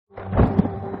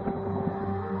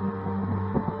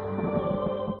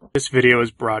This video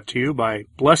is brought to you by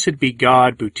Blessed Be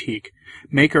God Boutique,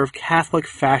 maker of Catholic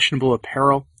fashionable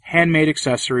apparel, handmade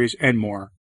accessories, and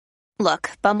more.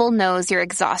 Look, Bumble knows you're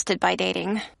exhausted by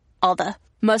dating. All the,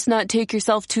 must not take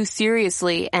yourself too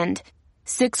seriously, and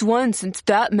 6'1" since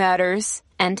that matters,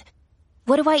 and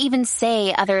what do I even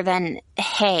say other than,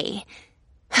 hey?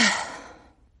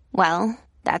 Well,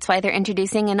 that's why they're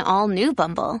introducing an all-new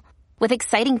Bumble, with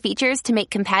exciting features to make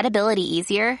compatibility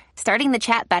easier, starting the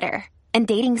chat better, and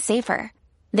dating safer.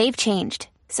 They've changed,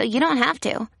 so you don't have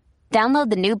to. Download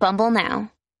the new Bumble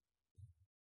now.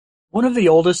 One of the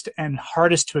oldest and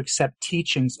hardest to accept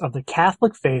teachings of the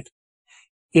Catholic faith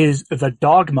is the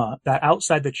dogma that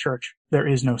outside the Church there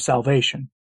is no salvation.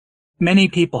 Many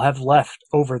people have left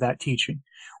over that teaching,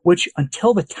 which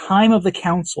until the time of the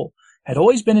Council had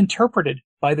always been interpreted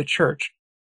by the Church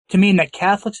to mean that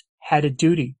Catholics had a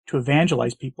duty to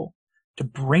evangelize people, to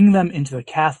bring them into the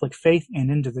Catholic faith and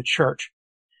into the Church.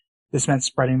 This meant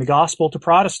spreading the gospel to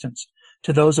Protestants,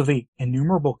 to those of the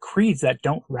innumerable creeds that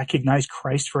don't recognize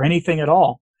Christ for anything at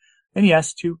all, and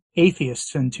yes, to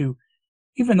atheists and to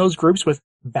even those groups with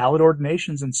valid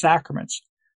ordinations and sacraments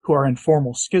who are in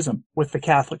formal schism with the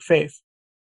Catholic faith.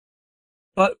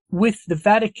 But with the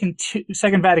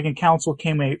Second Vatican Council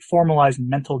came a formalized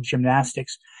mental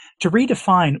gymnastics to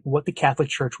redefine what the Catholic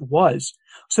Church was,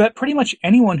 so that pretty much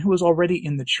anyone who was already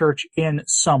in the Church in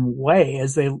some way,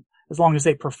 as long as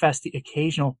they professed the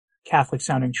occasional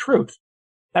Catholic-sounding truth,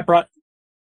 that brought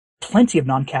plenty of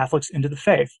non-Catholics into the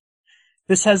faith.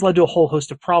 This has led to a whole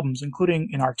host of problems, including,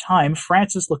 in our time,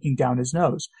 Francis looking down his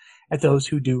nose at those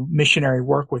who do missionary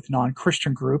work with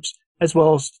non-Christian groups, as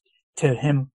well as to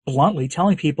him bluntly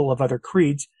telling people of other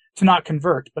creeds to not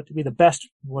convert, but to be the best,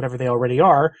 whatever they already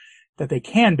are, that they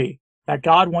can be, that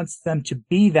God wants them to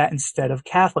be that instead of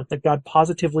Catholic, that God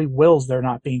positively wills their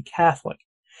not being Catholic.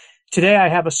 Today I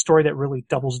have a story that really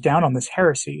doubles down on this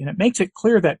heresy, and it makes it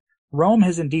clear that Rome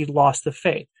has indeed lost the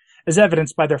faith, as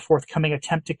evidenced by their forthcoming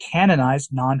attempt to canonize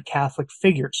non-Catholic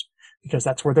figures, because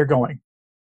that's where they're going.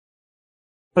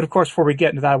 But of course, before we get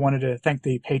into that, I wanted to thank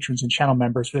the patrons and channel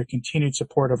members for their continued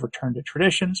support of Return to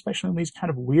Tradition, especially in these kind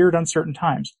of weird, uncertain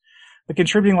times. By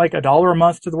contributing like $1 a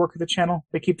month to the work of the channel,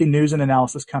 they keep the news and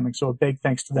analysis coming, so a big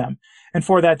thanks to them. And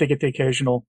for that, they get the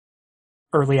occasional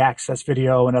early access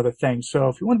video and other things. So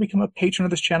if you want to become a patron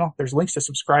of this channel, there's links to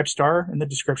Subscribestar in the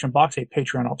description box, a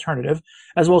Patreon alternative,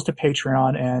 as well as to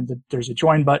Patreon, and there's a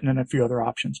join button and a few other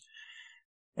options.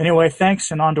 Anyway,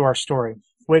 thanks, and on to our story,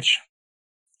 which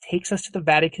takes us to the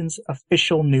Vatican's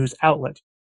official news outlet,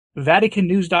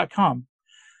 VaticanNews.com,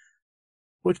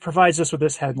 which provides us with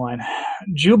this headline: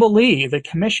 Jubilee, the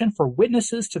Commission for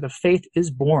Witnesses to the Faith is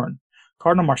born.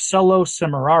 Cardinal Marcello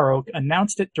Semeraro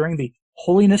announced it during the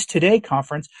Holiness Today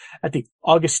conference at the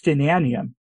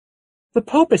Augustinianum. The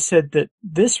Pope has said that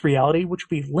this reality, which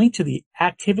will be linked to the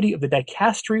activity of the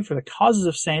Dicastery for the Causes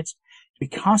of Saints, to be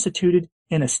constituted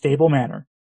in a stable manner.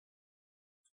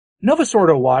 Novus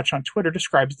Ordo Watch on Twitter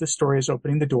describes this story as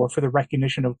opening the door for the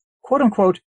recognition of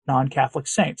quote-unquote non-Catholic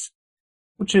saints,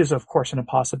 which is, of course, an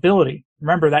impossibility.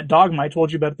 Remember that dogma I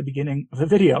told you about at the beginning of the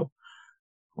video.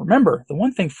 Remember, the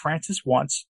one thing Francis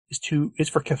wants is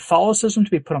for Catholicism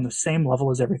to be put on the same level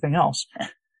as everything else.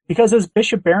 Because as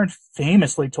Bishop Barron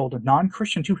famously told a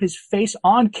non-Christian to his face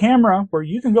on camera, where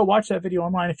you can go watch that video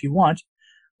online if you want,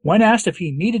 when asked if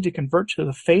he needed to convert to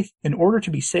the faith in order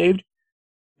to be saved,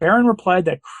 Barron replied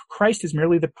that Christ is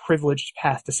merely the privileged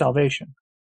path to salvation.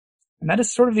 And that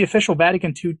is sort of the official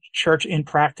Vatican II Church in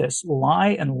practice,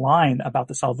 lie and line about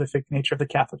the salvific nature of the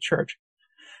Catholic Church.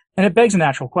 And it begs a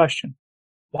natural question.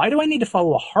 Why do I need to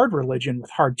follow a hard religion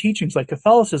with hard teachings like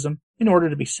Catholicism in order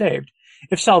to be saved,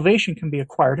 if salvation can be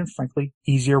acquired in, frankly,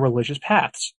 easier religious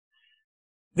paths?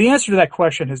 The answer to that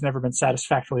question has never been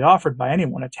satisfactorily offered by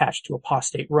anyone attached to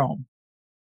apostate Rome.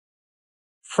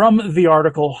 From the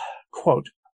article, quote,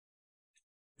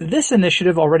 this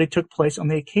initiative already took place on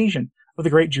the occasion of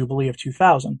the Great Jubilee of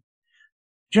 2000.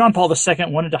 John Paul II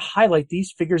wanted to highlight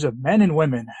these figures of men and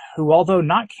women who, although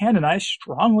not canonized,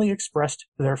 strongly expressed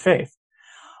their faith.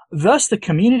 Thus, the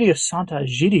community of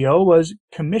Sant'Egidio was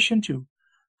commissioned to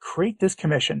create this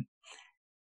commission.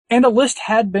 And a list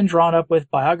had been drawn up with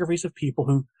biographies of people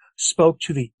who spoke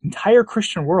to the entire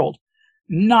Christian world,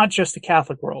 not just the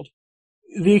Catholic world.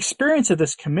 The experience of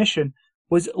this commission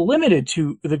was limited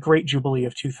to the Great Jubilee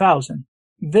of 2000.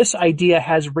 This idea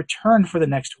has returned for the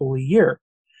next Holy Year.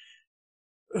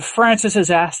 Francis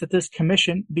has asked that this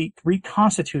commission be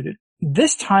reconstituted,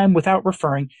 this time without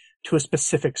referring to a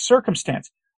specific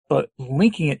circumstance, but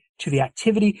linking it to the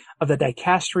activity of the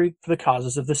Dicastery for the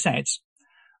Causes of the Saints.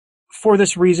 For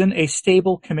this reason, a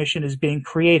stable commission is being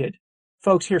created.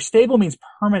 Folks, here, stable means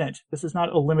permanent. This is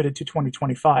not limited to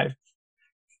 2025.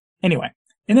 Anyway,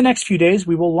 in the next few days,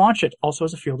 we will launch it also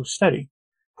as a field of study.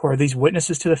 Who are these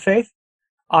witnesses to the faith?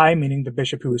 I, meaning the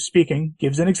bishop who is speaking,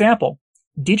 gives an example.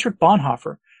 Dietrich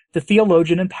Bonhoeffer, the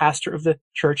theologian and pastor of the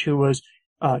church who was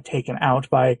taken out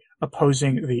by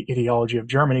opposing the ideology of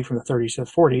Germany from the 30s to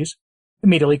the 40s,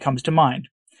 immediately comes to mind.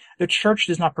 The church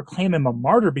does not proclaim him a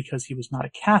martyr because he was not a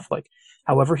Catholic.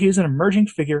 However, he is an emerging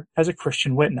figure as a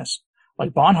Christian witness.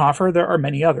 Like Bonhoeffer, there are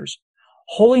many others.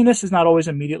 Holiness is not always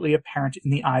immediately apparent in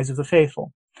the eyes of the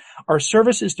faithful. Our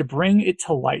service is to bring it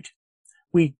to light.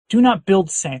 We do not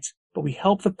build saints, but we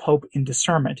help the Pope in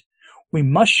discernment. We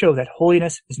must show that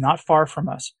holiness is not far from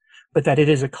us, but that it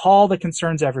is a call that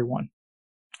concerns everyone.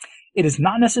 It is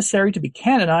not necessary to be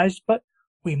canonized, but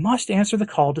we must answer the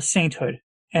call to sainthood.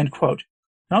 End quote.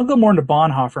 And I'll go more into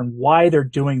Bonhoeffer and why they're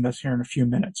doing this here in a few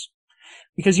minutes.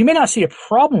 Because you may not see a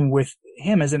problem with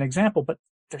him as an example, but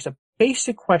there's a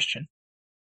basic question.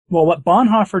 Well, what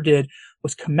Bonhoeffer did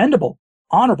was commendable,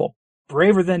 honorable,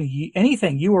 braver than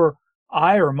anything you or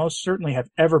I or most certainly have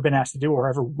ever been asked to do or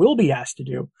ever will be asked to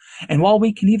do. And while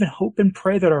we can even hope and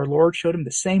pray that our Lord showed him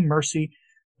the same mercy,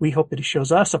 we hope that he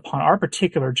shows us upon our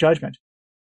particular judgment.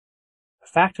 The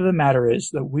fact of the matter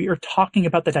is that we are talking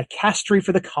about the dicastery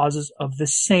for the causes of the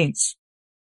saints,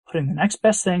 putting the next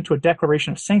best thing to a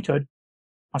declaration of sainthood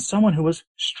on someone who was,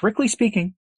 strictly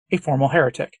speaking, a formal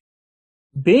heretic.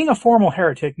 Being a formal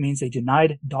heretic means they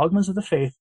denied dogmas of the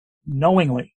faith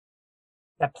knowingly.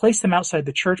 That placed them outside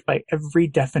the church by every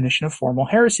definition of formal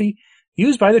heresy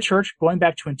used by the church going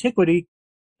back to antiquity,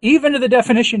 even to the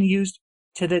definition used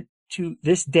to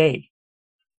this day.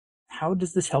 How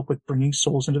does this help with bringing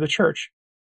souls into the church?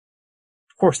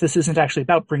 Of course, this isn't actually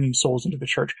about bringing souls into the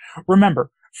church. Remember,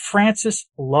 Francis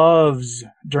loves,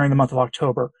 during the month of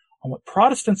October, on what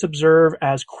Protestants observe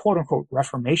as quote-unquote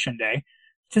Reformation Day,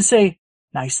 to say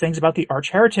nice things about the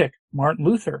arch-heretic, Martin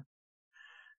Luther.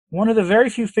 One of the very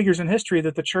few figures in history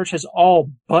that the church has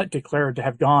all but declared to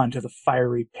have gone to the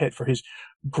fiery pit for his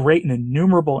great and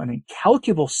innumerable and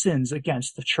incalculable sins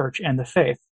against the church and the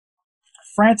faith.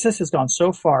 Francis has gone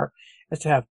so far as to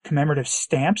have commemorative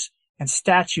stamps and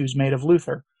statues made of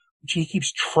Luther, which he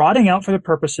keeps trotting out for the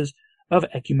purposes of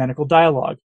ecumenical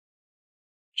dialogue.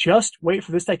 Just wait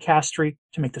for this dicastery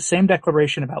to make the same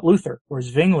declaration about Luther, or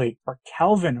Zwingli, or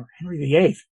Calvin, or Henry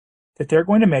VIII, that they're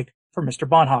going to make for Mr.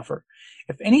 Bonhoeffer.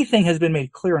 If anything has been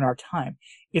made clear in our time,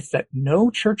 it's that no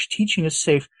church teaching is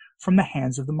safe from the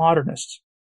hands of the modernists.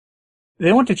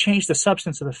 They want to change the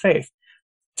substance of the faith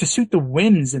to suit the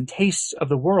whims and tastes of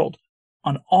the world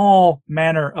on all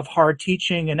manner of hard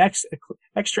teaching and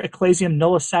extra ecclesiam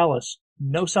nulla salus.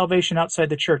 No salvation outside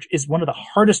the church is one of the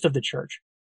hardest of the church.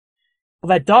 Well,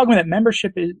 that dogma that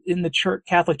membership in the church,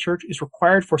 Catholic Church is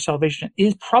required for salvation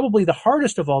is probably the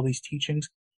hardest of all these teachings.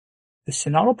 The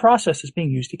synodal process is being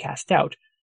used to cast doubt,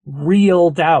 real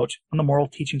doubt on the moral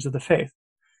teachings of the faith,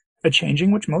 a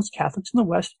changing which most Catholics in the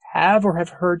West have or have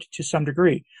heard to some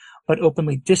degree, but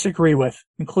openly disagree with,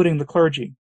 including the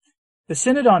clergy. The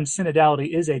Synod on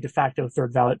Synodality is a de facto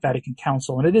Third Vatican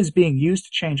Council, and it is being used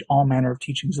to change all manner of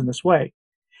teachings in this way,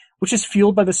 which is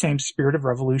fueled by the same spirit of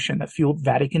revolution that fueled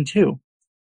Vatican II.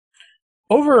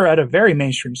 Over at a very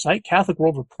mainstream site, Catholic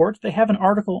World Report, they have an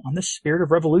article on this spirit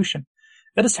of revolution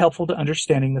that is helpful to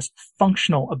understanding this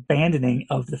functional abandoning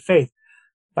of the faith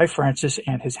by Francis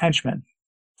and his henchmen.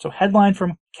 So, headline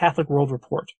from Catholic World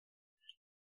Report.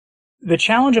 The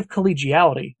challenge of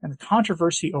collegiality and the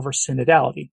controversy over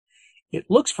synodality. It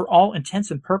looks for all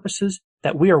intents and purposes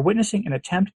that we are witnessing an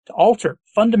attempt to alter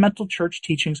fundamental church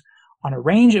teachings on a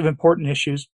range of important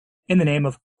issues in the name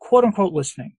of quote-unquote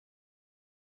listening.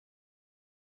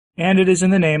 And it is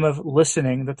in the name of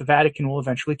listening that the Vatican will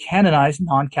eventually canonize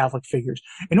non-Catholic figures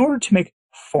in order to make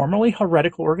formerly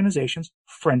heretical organizations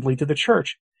friendly to the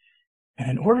church,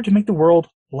 and in order to make the world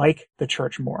like the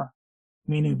church more,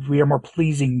 meaning we are more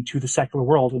pleasing to the secular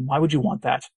world. And why would you want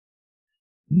that?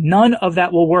 None of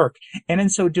that will work. And in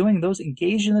so doing, those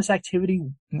engaged in this activity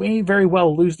may very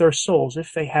well lose their souls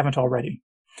if they haven't already.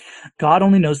 God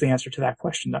only knows the answer to that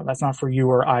question, though. That's not for you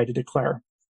or I to declare.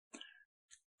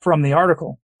 From the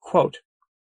article, quote,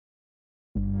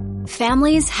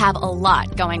 families have a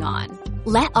lot going on.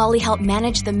 Let Ollie help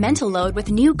manage the mental load with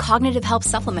new cognitive help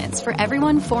supplements for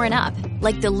everyone 4 and up,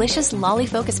 like delicious Lolly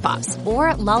Focus Pops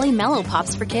or Lolly Mellow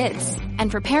Pops for kids.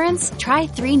 And for parents, try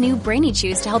 3 new Brainy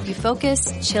Chews to help you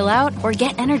focus, chill out, or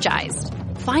get energized.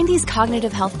 Find these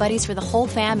cognitive health buddies for the whole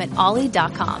fam at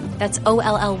ollie.com. That's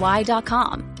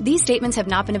OLLY.com. These statements have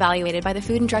not been evaluated by the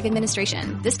Food and Drug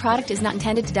Administration. This product is not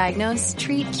intended to diagnose,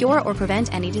 treat, cure, or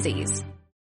prevent any disease.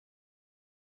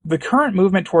 The current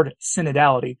movement toward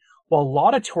synodality, while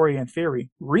laudatory in theory,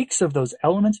 reeks of those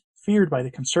elements feared by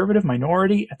the conservative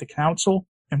minority at the council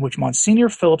and which Monsignor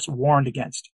Phillips warned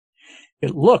against.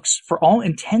 It looks, for all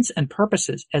intents and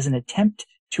purposes, as an attempt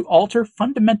to alter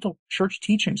fundamental church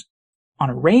teachings on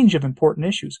a range of important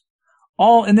issues,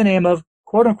 all in the name of,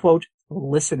 quote-unquote,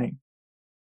 listening.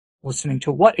 Listening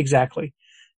to what exactly?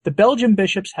 The Belgian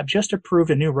bishops have just approved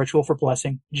a new ritual for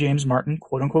blessing James Martin,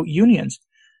 quote-unquote, unions,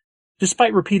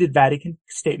 despite repeated Vatican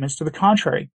statements to the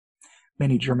contrary.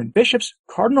 Many German bishops,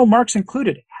 Cardinal Marx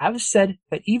included, have said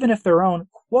that even if their own,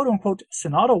 quote-unquote,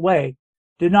 synodal way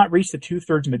did not reach the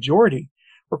two-thirds majority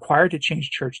required to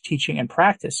change church teaching and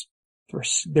practice,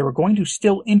 they were going to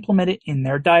still implement it in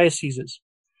their dioceses.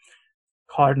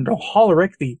 Cardinal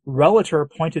Hollerich, the relator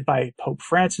appointed by Pope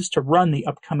Francis to run the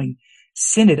upcoming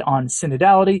Synod on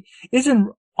Synodality, is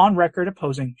on record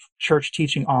opposing church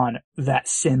teaching on that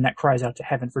sin that cries out to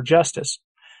heaven for justice.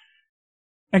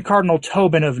 And Cardinal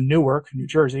Tobin of Newark, New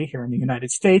Jersey, here in the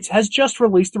United States, has just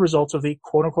released the results of the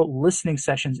quote-unquote listening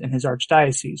sessions in his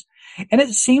archdiocese. And it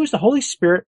seems the Holy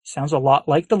Spirit sounds a lot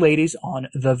like the ladies on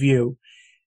The View.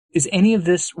 Is any of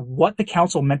this what the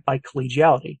council meant by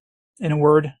collegiality? In a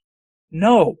word,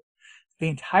 no. The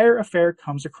entire affair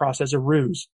comes across as a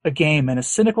ruse, a game, and a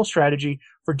cynical strategy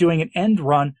for doing an end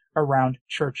run around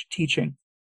church teaching.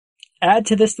 Add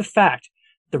to this the fact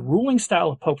the ruling style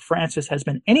of Pope Francis has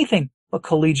been anything but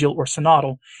collegial or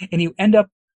synodal, and you end up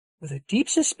with a deep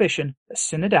suspicion that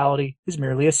synodality is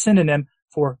merely a synonym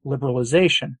for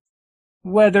liberalization.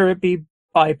 Whether it be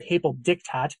by papal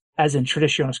diktat, as in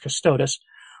Traditionis Custodes,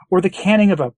 or the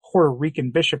canning of a Puerto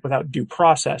Rican bishop without due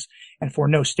process and for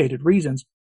no stated reasons,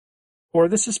 or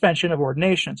the suspension of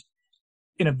ordinations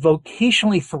in a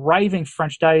vocationally thriving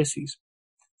French diocese,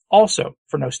 also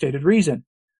for no stated reason,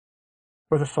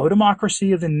 or the faux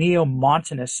democracy of the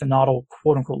neo-Montanist synodal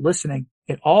quote-unquote listening,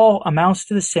 it all amounts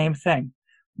to the same thing,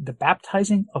 the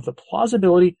baptizing of the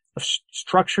plausibility of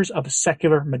structures of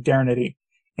secular modernity.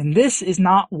 And this is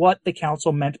not what the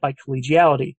council meant by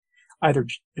collegiality, either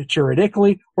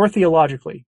juridically or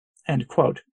theologically, end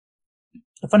quote.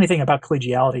 The funny thing about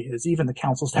collegiality is even the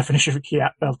council's definition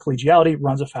of collegiality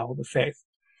runs afoul of the faith.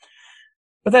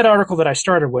 But that article that I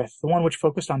started with, the one which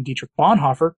focused on Dietrich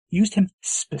Bonhoeffer, used him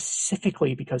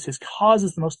specifically because his cause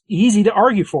is the most easy to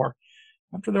argue for.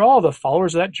 After all, the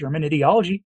followers of that German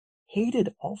ideology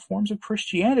hated all forms of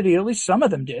Christianity, at least some of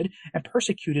them did, and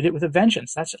persecuted it with a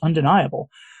vengeance. That's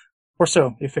undeniable. Or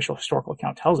so the official historical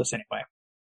account tells us anyway.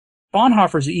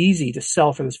 Bonhoeffer's easy to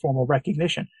sell for this formal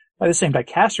recognition by the same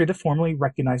dicastery that formally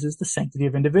recognizes the sanctity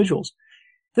of individuals.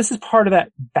 This is part of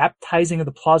that baptizing of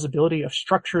the plausibility of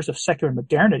structures of secular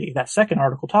modernity that second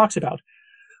article talks about,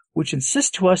 which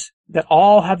insists to us that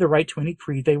all have the right to any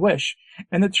creed they wish,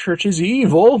 and the church is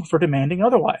evil for demanding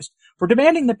otherwise, for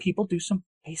demanding that people do some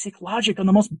basic logic on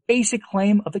the most basic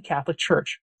claim of the Catholic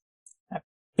Church. That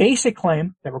basic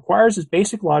claim that requires this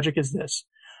basic logic is this,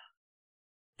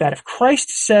 that if Christ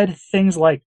said things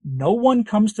like, "No one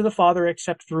comes to the Father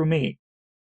except through me,"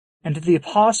 and to the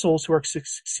apostles who are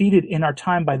succeeded in our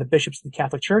time by the bishops of the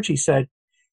Catholic Church, he said,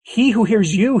 "He who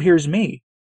hears you hears me,"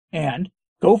 and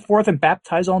 "Go forth and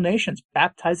baptize all nations,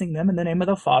 baptizing them in the name of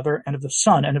the Father and of the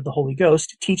Son and of the Holy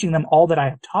Ghost, teaching them all that I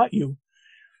have taught you,"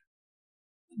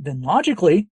 then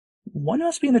logically, one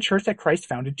must be in the church that Christ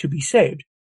founded to be saved.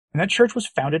 And that church was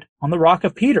founded on the rock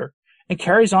of Peter and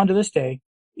carries on to this day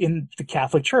in the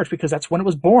Catholic Church because that's when it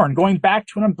was born, going back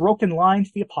to an unbroken line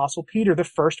to the Apostle Peter, the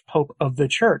first pope of the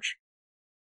church.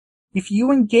 If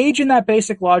you engage in that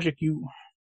basic logic, you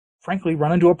frankly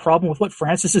run into a problem with what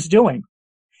Francis is doing.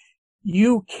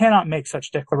 You cannot make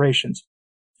such declarations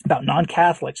about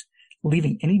non-Catholics,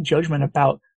 leaving any judgment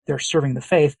about their serving the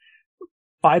faith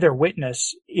by their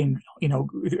witness in,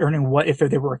 earning what, if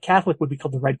they were a Catholic, would be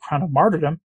called the Red Crown of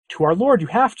Martyrdom to our Lord. You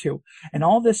have to. And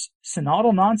all this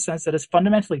synodal nonsense that is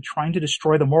fundamentally trying to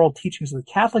destroy the moral teachings of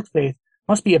the Catholic faith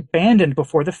must be abandoned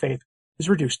before the faith is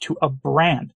reduced to a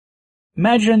brand.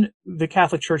 Imagine the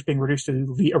Catholic Church being reduced to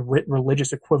the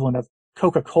religious equivalent of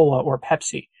Coca-Cola or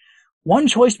Pepsi. One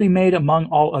choice to be made among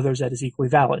all others that is equally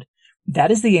valid.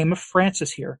 That is the aim of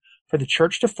Francis here, for the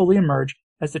church to fully emerge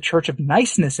as the church of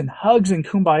niceness and hugs and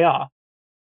kumbaya.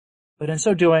 But in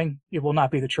so doing, it will not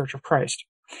be the Church of Christ.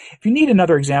 If you need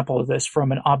another example of this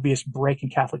from an obvious break in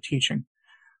Catholic teaching,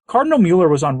 Cardinal Mueller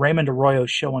was on Raymond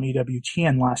Arroyo's show on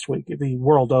EWTN last week, the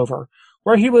world over,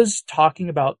 where he was talking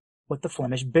about what the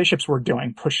Flemish bishops were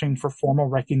doing, pushing for formal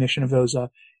recognition of those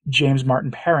James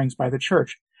Martin pairings by the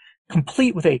church,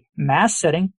 complete with a mass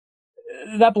setting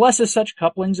that blesses such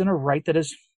couplings in a rite that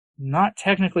is not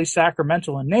technically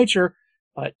sacramental in nature,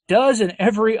 but does in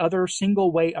every other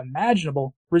single way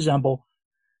imaginable resemble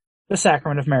the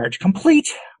sacrament of marriage, complete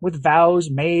with vows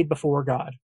made before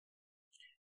God.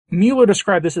 Mueller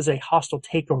described this as a hostile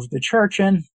takeover of the church,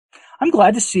 and I'm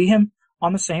glad to see him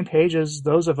on the same page as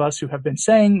those of us who have been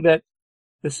saying that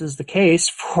this is the case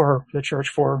for the church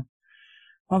for,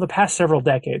 well, the past several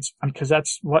decades, because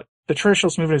that's what the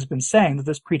traditionalist movement has been saying, that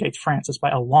this predates Francis by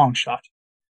a long shot.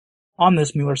 On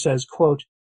this, Mueller says, quote,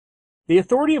 "The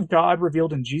authority of God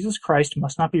revealed in Jesus Christ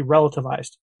must not be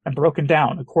relativized and broken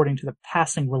down according to the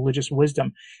passing religious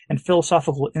wisdom and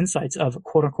philosophical insights of,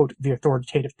 quote-unquote, the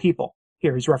authoritative people."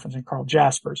 Here he's referencing Karl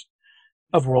Jaspers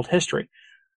of world history.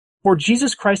 "For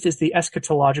Jesus Christ is the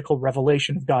eschatological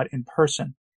revelation of God in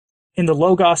person. In the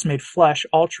Logos made flesh,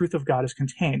 all truth of God is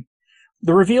contained.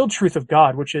 The revealed truth of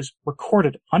God, which is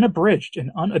recorded, unabridged,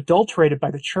 and unadulterated by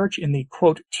the church in the,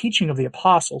 quote, teaching of the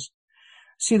apostles.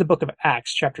 See the book of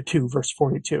Acts, chapter 2, verse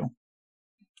 42.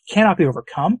 Cannot be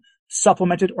overcome,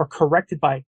 supplemented, or corrected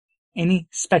by any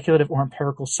speculative or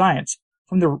empirical science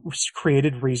from the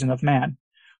created reason of man.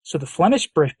 So the Flemish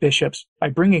bishops, by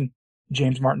bringing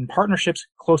James Martin partnerships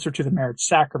closer to the marriage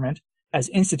sacrament as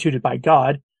instituted by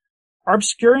God, are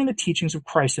obscuring the teachings of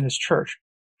Christ and his church.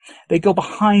 They go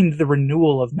behind the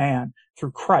renewal of man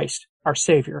through Christ, our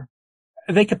Savior.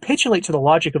 They capitulate to the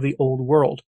logic of the old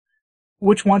world,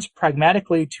 which wants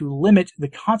pragmatically to limit the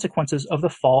consequences of the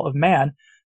fall of man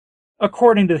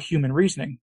according to human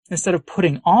reasoning, instead of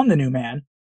putting on the new man,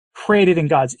 created in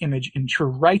God's image in true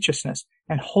righteousness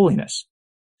and holiness.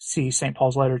 See St.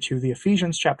 Paul's letter to the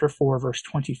Ephesians, chapter 4, verse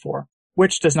 24.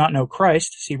 Which does not know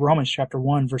Christ, see Romans chapter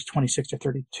 1, verse 26 to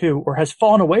 32, or has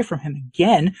fallen away from him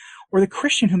again, or the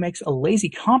Christian who makes a lazy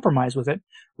compromise with it,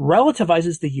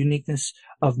 relativizes the uniqueness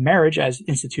of marriage as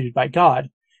instituted by God.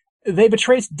 They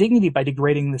betray its dignity by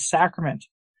degrading the sacrament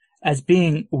as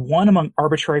being one among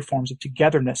arbitrary forms of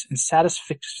togetherness and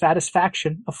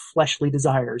satisfaction of fleshly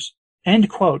desires. End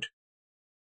quote.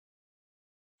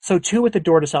 So too at the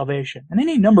door to salvation, and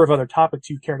any number of other topics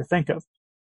you care to think of.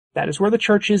 That is where the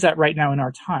church is at right now in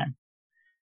our time.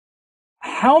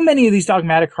 How many of these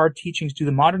dogmatic hard teachings do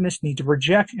the modernists need to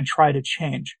reject and try to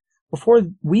change before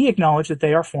we acknowledge that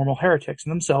they are formal heretics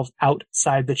and themselves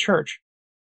outside the church?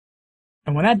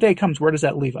 And when that day comes, where does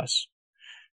that leave us?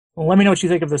 Well, let me know what you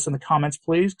think of this in the comments,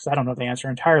 please, because I don't know the answer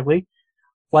entirely.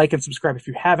 Like and subscribe if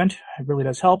you haven't. It really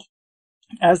does help.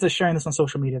 As does sharing this on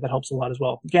social media, that helps a lot as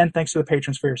well. Again, thanks to the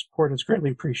patrons for your support. It's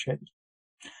greatly appreciated.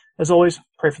 As always,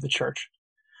 pray for the church.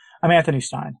 I'm Anthony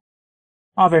Stein.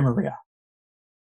 Ave Maria.